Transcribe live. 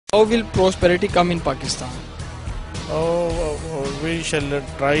How will prosperity come in Pakistan? We shall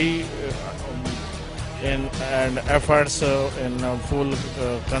try and efforts in full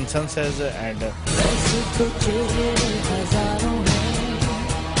consensus and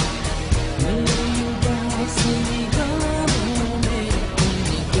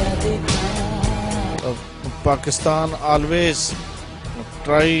Pakistan always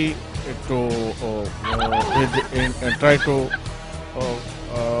try to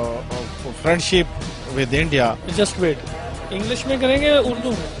friendship with India. Just wait. English में करेंगे उर्दू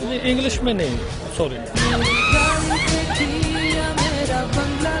में? English में नहीं, sorry.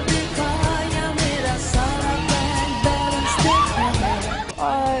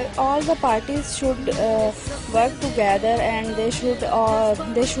 All the parties should work together and they should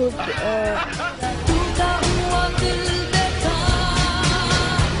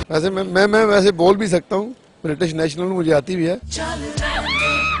वैसे मैं वैसे बोल भी सकता हूँ, ब्रिटिश नेशनल मुझे आती भी है.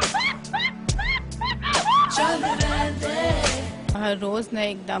 हर रोज नए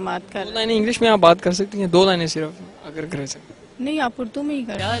इकदामात कर. 2 लाइनें इंग्लिश में आप बात कर सकती हैं, 2 लाइनें सिर्फ अगर कर सकते. नहीं, आप उर्दू में ही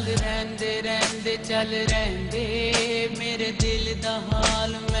कर. चल रहंदे मेरे दिल दा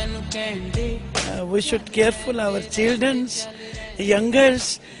हाल मैनू कहंदे. We should careful our children's,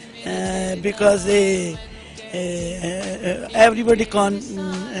 youngers, because everybody can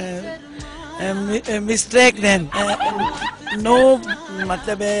mistake them. No,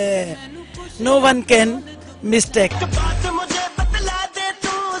 मतलब no one can mistake.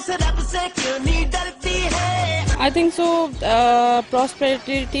 I think so.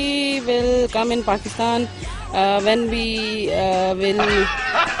 Prosperity will come in Pakistan when we will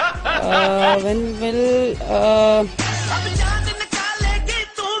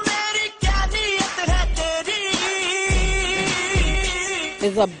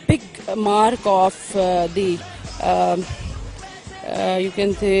is a big mark of the you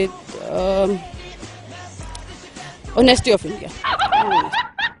can say honesty of India.